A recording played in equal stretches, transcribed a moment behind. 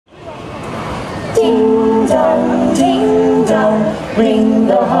Ding dong, ring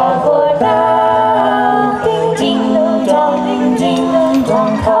the Hogwarts bell. Ding dong,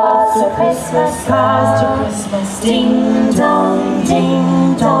 cause to Christmas, Ding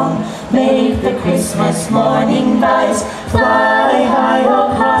dong, make the Christmas morning bright. Fly high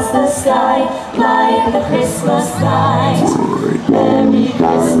across the sky, like the Christmas light. Merry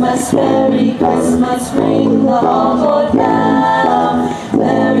Christmas, ring the Hogwarts bell.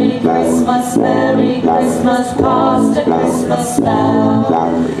 Merry Christmas, cause to Christmas bell.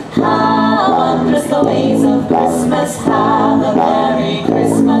 How wondrous the ways of Christmas, have a Merry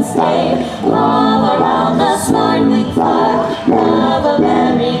Christmas Day. Love around the sparkling fire, have a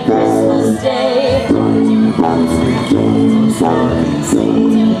Merry Christmas Day.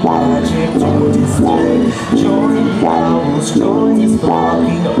 Sing magic to this day. Join the owls, join the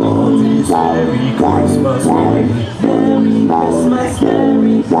flocking on this Merry Christmas Day. Merry Christmas,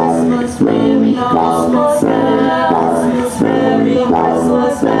 Merry Christmas, Merry Christmas, Merry Christmas, Merry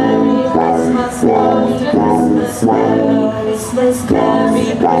Christmas, Merry Christmas, Merry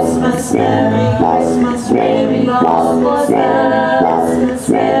Christmas, Merry Christmas, Merry Christmas, Merry Christmas,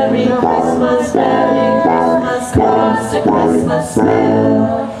 Merry Christmas, Merry Christmas, Christmas, Christmas,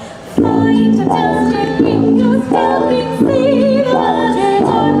 flying to dust and windows, helping see the magic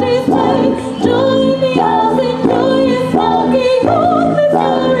of this day. Join the owls in joyous flocking on this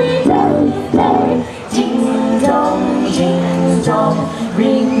Merry Christmas Day. Ding dong,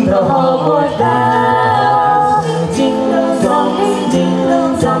 ring the Hogwarts bell. Ding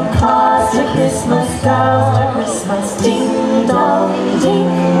dong, cause to Christmas, Ding dong,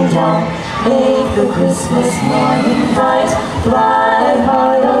 make the Christmas morning bright. Fly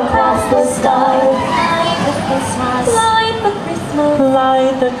high across the sky, light the Christmas, light the Christmas,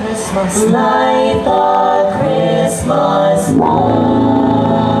 light the Christmas, light the Christmas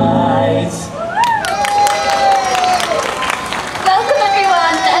light. Welcome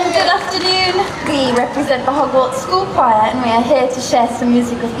everyone and good afternoon. We represent the Hogwarts School Choir and we are here to share some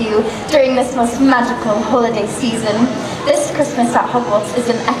music with you during this most magical holiday season. This Christmas at Hogwarts is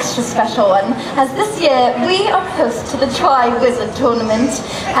an extra special one, as this year we are host to the Tri-Wizard Tournament,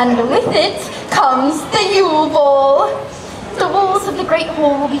 and with it comes the Yule Ball. The walls of the Great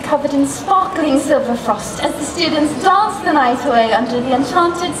Hall will be covered in sparkling silver frost as the students dance the night away under the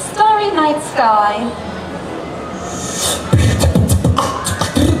enchanted starry night sky.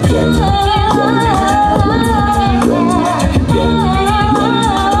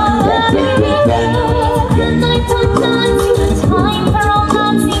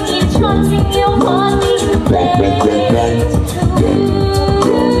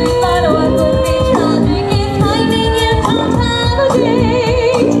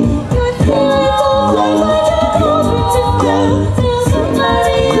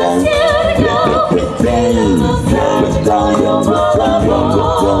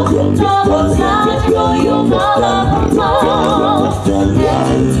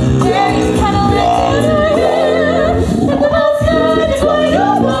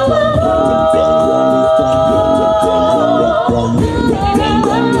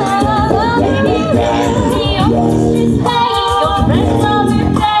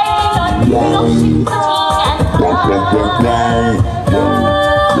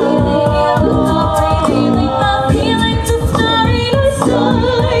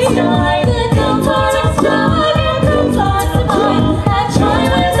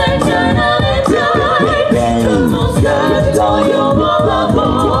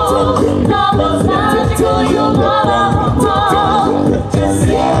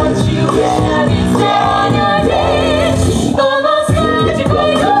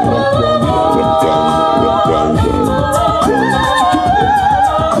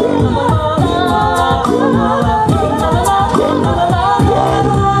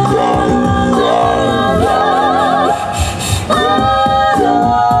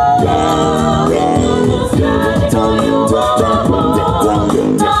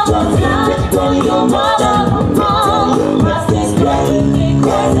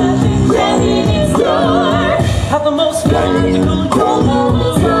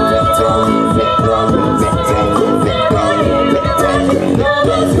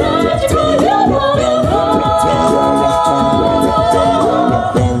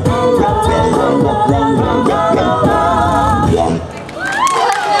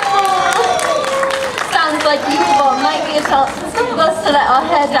 To let our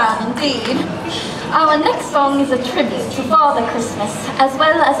hair down, indeed. Our next song is a tribute to Father Christmas, as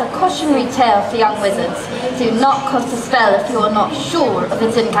well as a cautionary tale for young wizards. Do not cast a spell if you are not sure of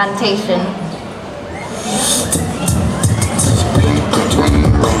its incantation.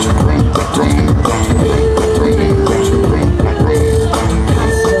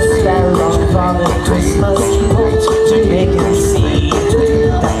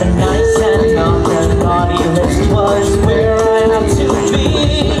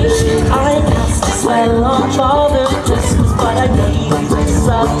 I need to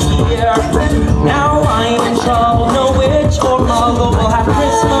disappear. Now I'm in trouble, no witch or muggle will have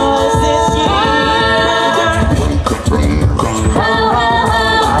Christmas this year.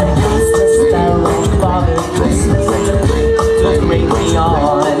 I used to spell on Father Christmas to bring me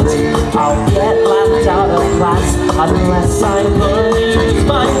on. I'll get laughed out of class unless I lose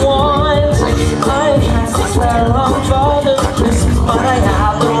my wand. I cast a spell on Father Christmas, but I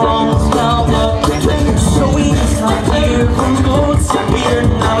have the wrong spell book. So we disappear from boots to beard.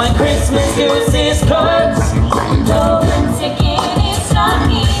 Now my Christmas goose is cursed. No ticking is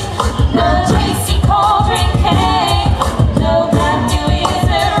stocking, no tasty cauldron cake, no black is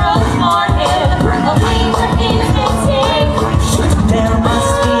a roast market, a paper is the take. There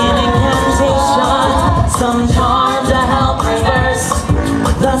must be an incantation, some charm to help reverse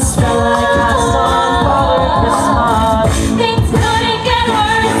the spell I cast on Father Christmas. Things couldn't get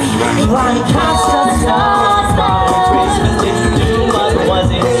worse. I cast a spell on Father Christmas, didn't do what was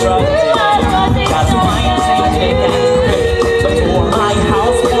instructed. Got my ticket and quit before my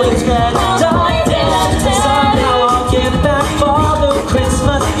house points get adopted. Somehow I'll get back Father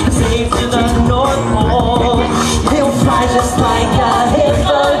Christmas, safe to the North Pole. He'll fly just like a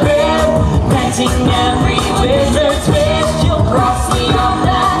hippogriff, petting every wizard's wish. You'll cross me off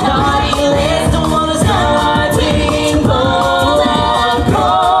that naughty list. Don't wanna start being bold and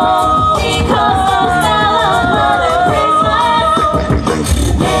cold Because of spell on Father Christmas.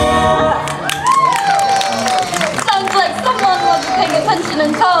 Yeah. Sounds like someone wasn't paying attention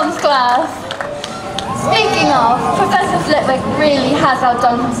in Tom's class. Speaking of, Professor Flitwick really has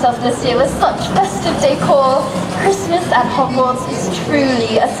outdone himself this year with such festive decor. Christmas at Hogwarts is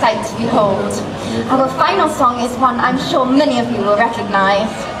truly a sight to behold. Our final song is one I'm sure many of you will recognize.